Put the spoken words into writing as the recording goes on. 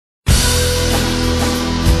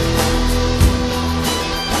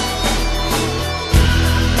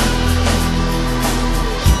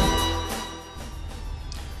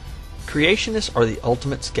Creationists are the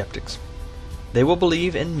ultimate skeptics. They will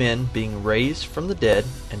believe in men being raised from the dead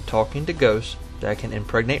and talking to ghosts that can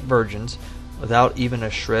impregnate virgins without even a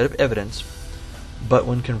shred of evidence, but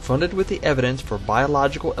when confronted with the evidence for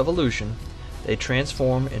biological evolution, they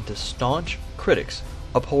transform into staunch critics,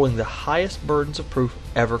 upholding the highest burdens of proof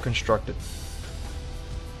ever constructed.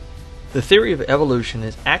 The theory of evolution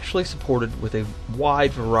is actually supported with a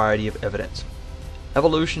wide variety of evidence.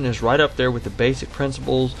 Evolution is right up there with the basic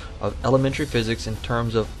principles of elementary physics in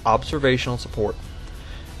terms of observational support.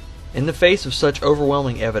 In the face of such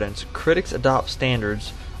overwhelming evidence, critics adopt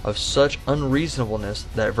standards of such unreasonableness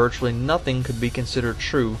that virtually nothing could be considered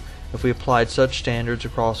true if we applied such standards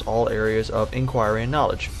across all areas of inquiry and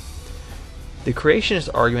knowledge. The creationist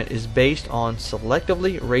argument is based on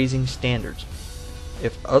selectively raising standards.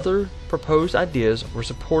 If other proposed ideas were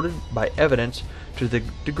supported by evidence to the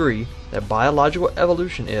degree that biological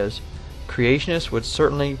evolution is, creationists would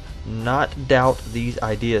certainly not doubt these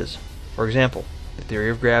ideas. For example, the theory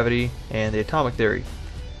of gravity and the atomic theory.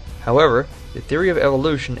 However, the theory of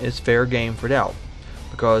evolution is fair game for doubt,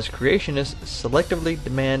 because creationists selectively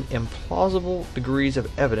demand implausible degrees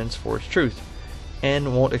of evidence for its truth,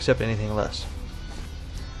 and won't accept anything less.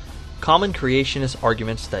 Common creationist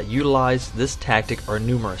arguments that utilize this tactic are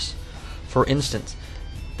numerous. For instance,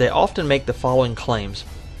 they often make the following claims.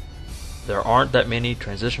 There aren't that many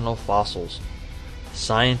transitional fossils.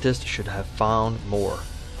 Scientists should have found more.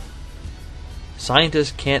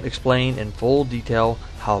 Scientists can't explain in full detail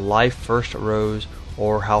how life first arose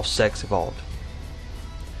or how sex evolved.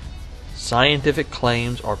 Scientific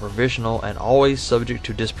claims are provisional and always subject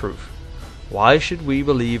to disproof. Why should we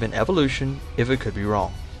believe in evolution if it could be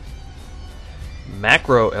wrong?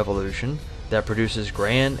 Macroevolution that produces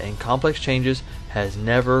grand and complex changes has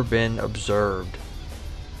never been observed.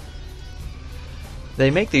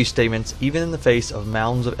 They make these statements even in the face of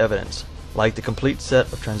mounds of evidence, like the complete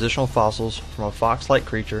set of transitional fossils from a fox-like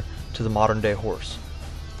creature to the modern-day horse.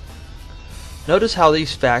 Notice how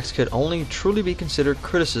these facts could only truly be considered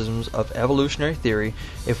criticisms of evolutionary theory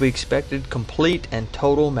if we expected complete and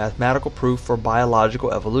total mathematical proof for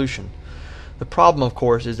biological evolution. The problem, of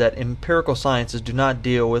course, is that empirical sciences do not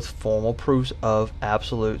deal with formal proofs of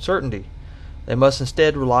absolute certainty. They must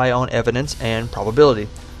instead rely on evidence and probability,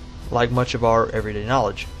 like much of our everyday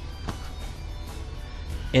knowledge.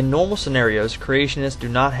 In normal scenarios, creationists do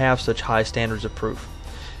not have such high standards of proof.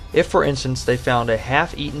 If, for instance, they found a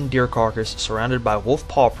half-eaten deer carcass surrounded by wolf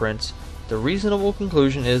paw prints, the reasonable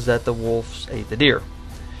conclusion is that the wolves ate the deer.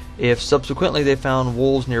 If subsequently they found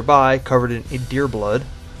wolves nearby covered in deer blood,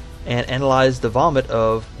 and analyzed the vomit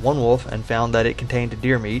of one wolf and found that it contained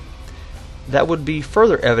deer meat, that would be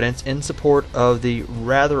further evidence in support of the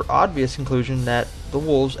rather obvious conclusion that the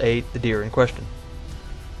wolves ate the deer in question.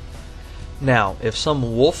 Now, if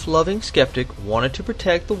some wolf-loving skeptic wanted to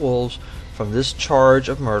protect the wolves from this charge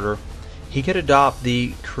of murder, he could adopt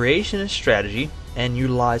the creationist strategy and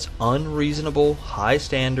utilize unreasonable high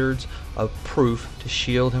standards of proof to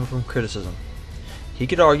shield him from criticism. He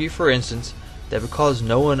could argue, for instance, that because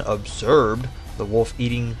no one observed the wolf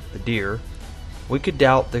eating the deer, we could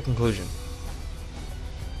doubt the conclusion.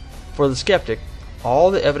 For the skeptic,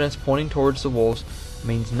 all the evidence pointing towards the wolves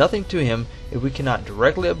means nothing to him if we cannot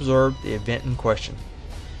directly observe the event in question.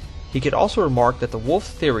 He could also remark that the wolf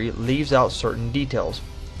theory leaves out certain details.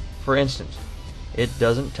 For instance, it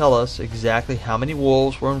doesn't tell us exactly how many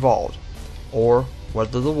wolves were involved, or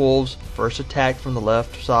whether the wolves first attacked from the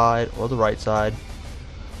left side or the right side,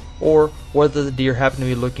 or whether the deer happened to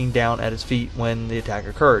be looking down at its feet when the attack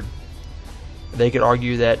occurred. They could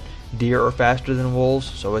argue that deer are faster than wolves,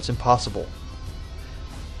 so it's impossible.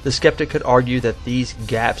 The skeptic could argue that these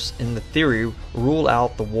gaps in the theory rule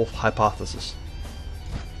out the wolf hypothesis.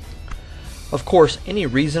 Of course, any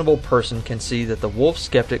reasonable person can see that the wolf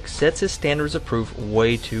skeptic sets his standards of proof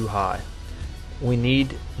way too high. We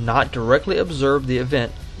need not directly observe the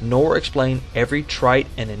event, nor explain every trite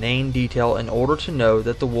and inane detail in order to know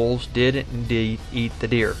that the wolves did indeed eat the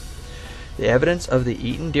deer. The evidence of the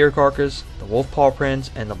eaten deer carcass, the wolf paw prints,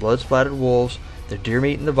 and the blood-splattered wolves, the deer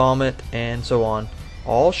meat in the vomit, and so on,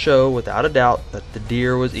 all show without a doubt that the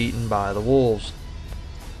deer was eaten by the wolves.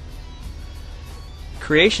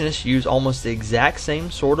 Creationists use almost the exact same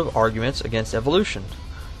sort of arguments against evolution.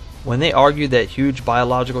 When they argue that huge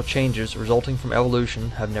biological changes resulting from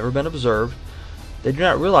evolution have never been observed, they do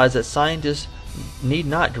not realize that scientists need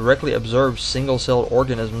not directly observe single-celled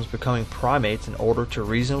organisms becoming primates in order to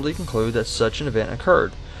reasonably conclude that such an event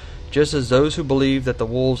occurred, just as those who believe that the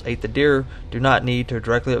wolves ate the deer do not need to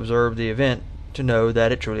directly observe the event to know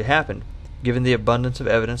that it truly happened, given the abundance of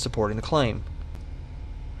evidence supporting the claim.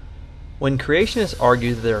 When creationists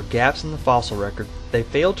argue that there are gaps in the fossil record, they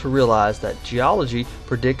fail to realize that geology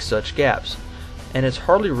predicts such gaps, and it's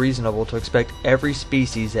hardly reasonable to expect every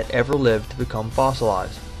species that ever lived to become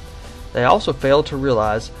fossilized. They also fail to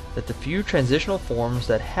realize that the few transitional forms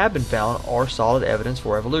that have been found are solid evidence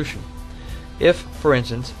for evolution. If, for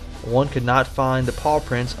instance, one could not find the paw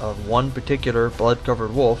prints of one particular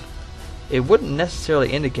blood-covered wolf, it wouldn't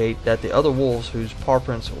necessarily indicate that the other wolves whose paw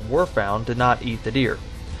prints were found did not eat the deer.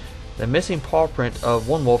 The missing paw print of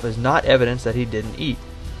one wolf is not evidence that he didn't eat,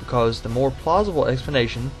 because the more plausible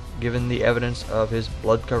explanation, given the evidence of his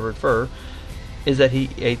blood-covered fur, is that he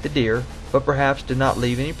ate the deer, but perhaps did not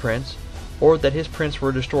leave any prints, or that his prints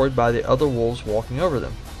were destroyed by the other wolves walking over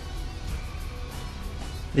them.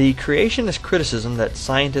 The creationist criticism that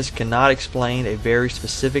scientists cannot explain a very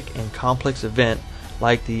specific and complex event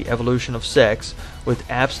like the evolution of sex with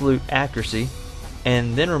absolute accuracy,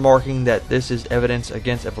 and then remarking that this is evidence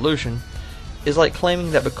against evolution, is like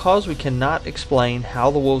claiming that because we cannot explain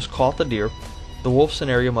how the wolves caught the deer, the wolf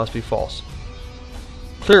scenario must be false.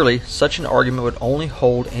 Clearly, such an argument would only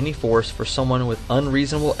hold any force for someone with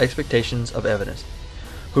unreasonable expectations of evidence,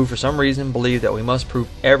 who for some reason believe that we must prove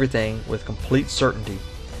everything with complete certainty,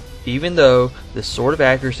 even though this sort of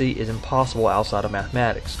accuracy is impossible outside of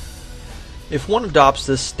mathematics. If one adopts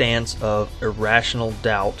this stance of irrational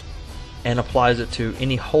doubt and applies it to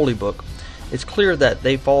any holy book, it's clear that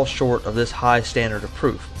they fall short of this high standard of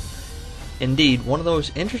proof. Indeed, one of the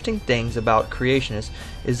most interesting things about creationists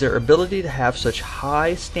is their ability to have such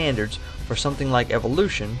high standards for something like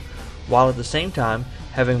evolution, while at the same time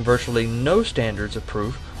having virtually no standards of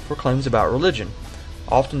proof for claims about religion,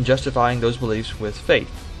 often justifying those beliefs with faith.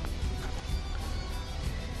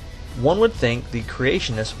 One would think the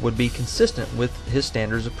creationist would be consistent with his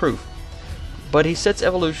standards of proof, but he sets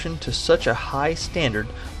evolution to such a high standard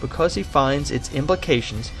because he finds its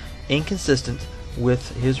implications inconsistent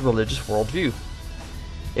with his religious worldview.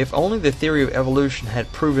 If only the theory of evolution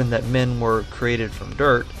had proven that men were created from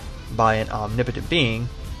dirt by an omnipotent being,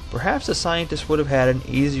 perhaps the scientists would have had an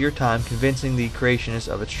easier time convincing the creationists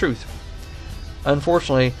of its truth.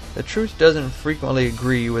 Unfortunately, the truth doesn't frequently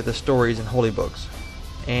agree with the stories in holy books,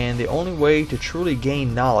 and the only way to truly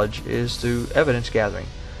gain knowledge is through evidence gathering,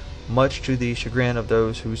 much to the chagrin of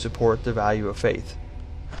those who support the value of faith.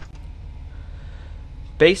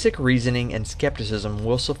 Basic reasoning and skepticism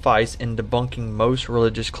will suffice in debunking most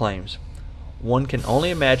religious claims. One can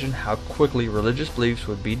only imagine how quickly religious beliefs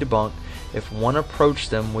would be debunked if one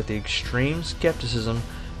approached them with the extreme skepticism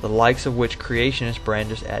the likes of which creationists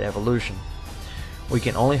brandish at evolution. We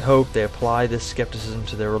can only hope they apply this skepticism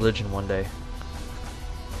to their religion one day.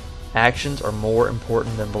 Actions are more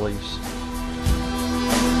important than beliefs.